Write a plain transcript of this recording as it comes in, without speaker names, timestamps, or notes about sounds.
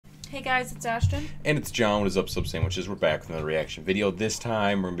Hey guys, it's Ashton. And it's John. What is up, Sub Sandwiches? We're back with another reaction video. This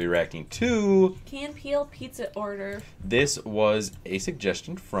time we're going to be reacting to... Key and Peele pizza order. This was a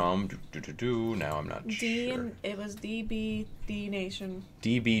suggestion from... Now I'm not sure. It was DBD Nation.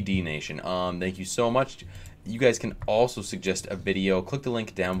 DBD Nation. Thank you so much. You guys can also suggest a video. Click the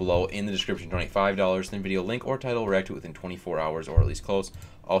link down below in the description. Donate $5. Then video link or title. React to it within 24 hours or at least close.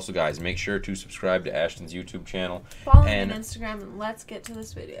 Also, guys, make sure to subscribe to Ashton's YouTube channel. Follow me on Instagram, and let's get to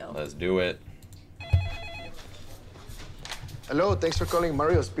this video. Let's do it. Hello, thanks for calling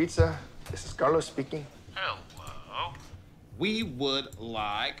Mario's Pizza. This is Carlos speaking. Hello. We would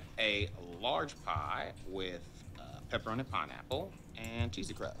like a large pie with pepperoni pineapple and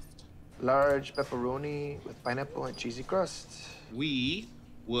cheesy crust. Large pepperoni with pineapple and cheesy crust. We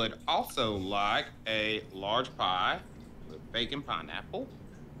would also like a large pie with bacon pineapple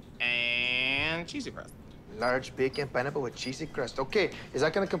and cheesy crust. Large bacon pineapple with cheesy crust. Okay, is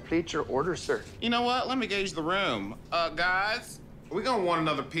that gonna complete your order, sir? You know what? Let me gauge the room. Guys, we gonna want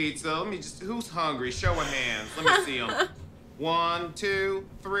another pizza. Let me just, who's hungry? Show of hands. Let me see them. 1, 2,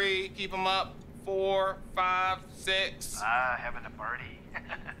 3, keep them up. 4, 5, 6. Having a party.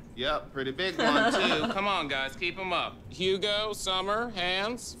 Yep, pretty big one too. Come on, guys, keep them up. Hugo, Summer,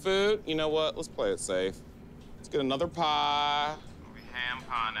 hands, food. You know what? Let's play it safe. Let's get another pie. Ham,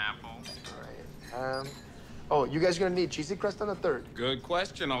 pineapple. All right, oh, you guys are gonna need cheesy crust on the third. Good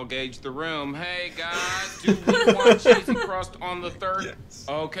question. I'll gauge the room. Hey, guys, do we want cheesy crust on the third? Yes.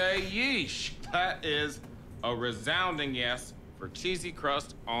 Okay, yeesh. That is a resounding yes for cheesy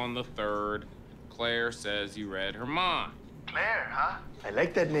crust on the third. Claire says you read her mind. Claire, huh? I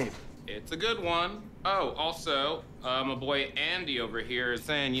like that name. It's a good one. Oh, also, my boy Andy over here is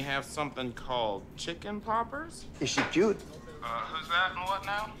saying you have something called chicken poppers? Is she cute? Who's that and what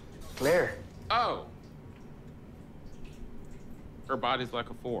now? Claire. Oh. Her body's like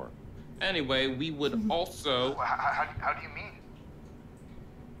a 4. Anyway, we would also... How do you mean?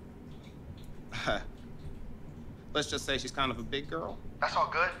 Let's just say she's kind of a big girl. That's all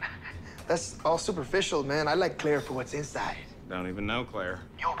good. That's all superficial, man. I like Claire for what's inside. Don't even know Claire.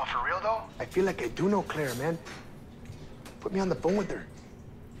 Yo, but for real though? I feel like I do know Claire, man. Put me on the phone with her.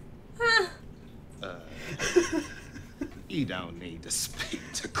 You don't need to speak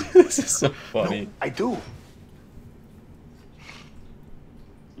to Claire. This is so funny. No, I do.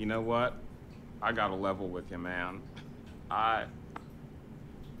 You know what? I got a level with you, man.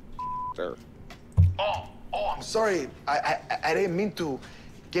 Sure. Oh, I'm sorry. I didn't mean to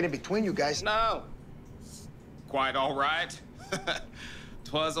get in between you guys. No. Quite all right.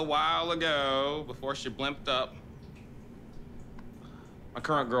 'Twas a while ago, before she blimped up. My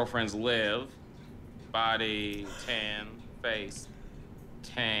current girlfriend's Liv. Body tan, face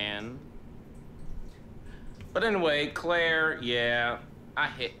tan. But anyway, Claire, yeah, I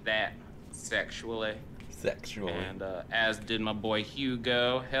hit that sexually. And as did my boy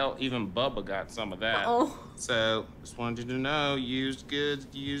Hugo. Hell, even Bubba got some of that. Oh. So, just wanted you to know, used goods,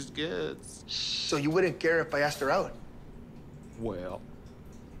 used goods. So you wouldn't care if I asked her out? Well,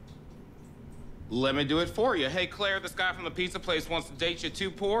 let me do it for you. Hey, Claire, this guy from the pizza place wants to date you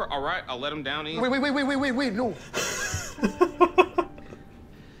too poor. All right, I'll let him down easy. Wait, no.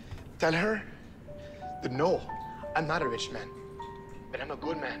 Tell her that no, I'm not a rich man, but I'm a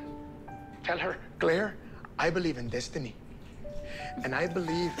good man. Tell her, Claire, I believe in destiny. And I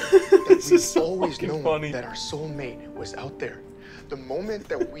believe that we've always known that our soulmate was out there. The moment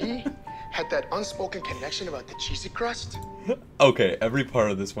that we had that unspoken connection about the cheesy crust. Okay, every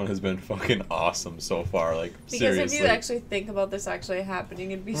part of this one has been fucking awesome so far. Like, because seriously. if you actually think about this actually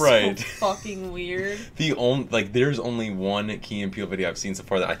happening, it'd be right. so fucking weird. There's only one Key and Peele video I've seen so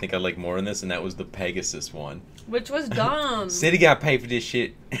far that I think I like more than this, and that was the Pegasus one. Which was dumb. City got paid for this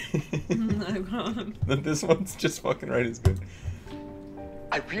shit. Oh, But this one's just fucking right as good.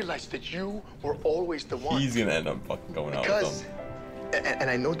 I realized that you were always the one. He's gonna end up fucking going out with them. And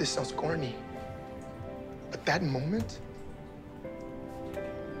I know this sounds corny, but that moment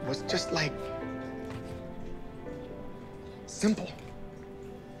was just like simple.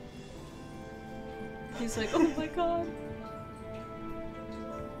 He's like, oh my god.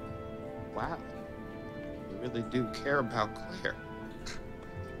 Wow. You really do care about Claire.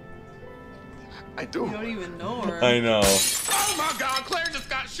 I do. You don't even know her. I know. Oh my God, Claire just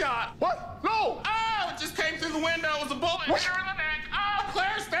got shot. What? No! Oh, it just came through the window. It was a bullet. Hit her in the neck. Oh,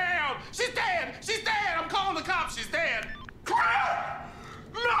 Claire's down. She's dead. She's dead. I'm calling the cops. She's dead. Claire!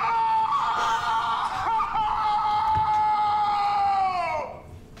 No!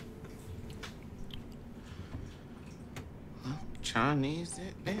 Chinese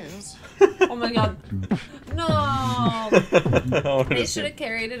it is. Oh my god. No. They should have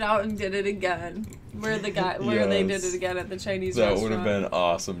carried it out and did it again. Where they did it again at the Chinese That restaurant. would have been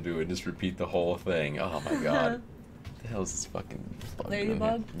awesome, dude. Just repeat the whole thing. Oh my god. The hell is this fucking bug doing here?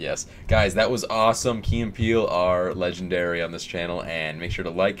 Ladybug? Yes. Guys, that was awesome. Key and Peele are legendary on this channel, and make sure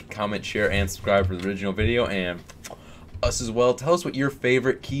to like, comment, share, and subscribe for the original video, and us as well. Tell us what your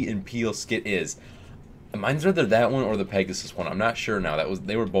favorite Key and Peele skit is. Mine's either that one or the Pegasus one. I'm not sure now.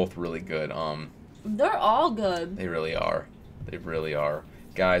 They were both really good. They're all good. They really are. They really are.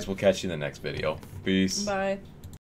 Guys, we'll catch you in the next video. Peace. Bye.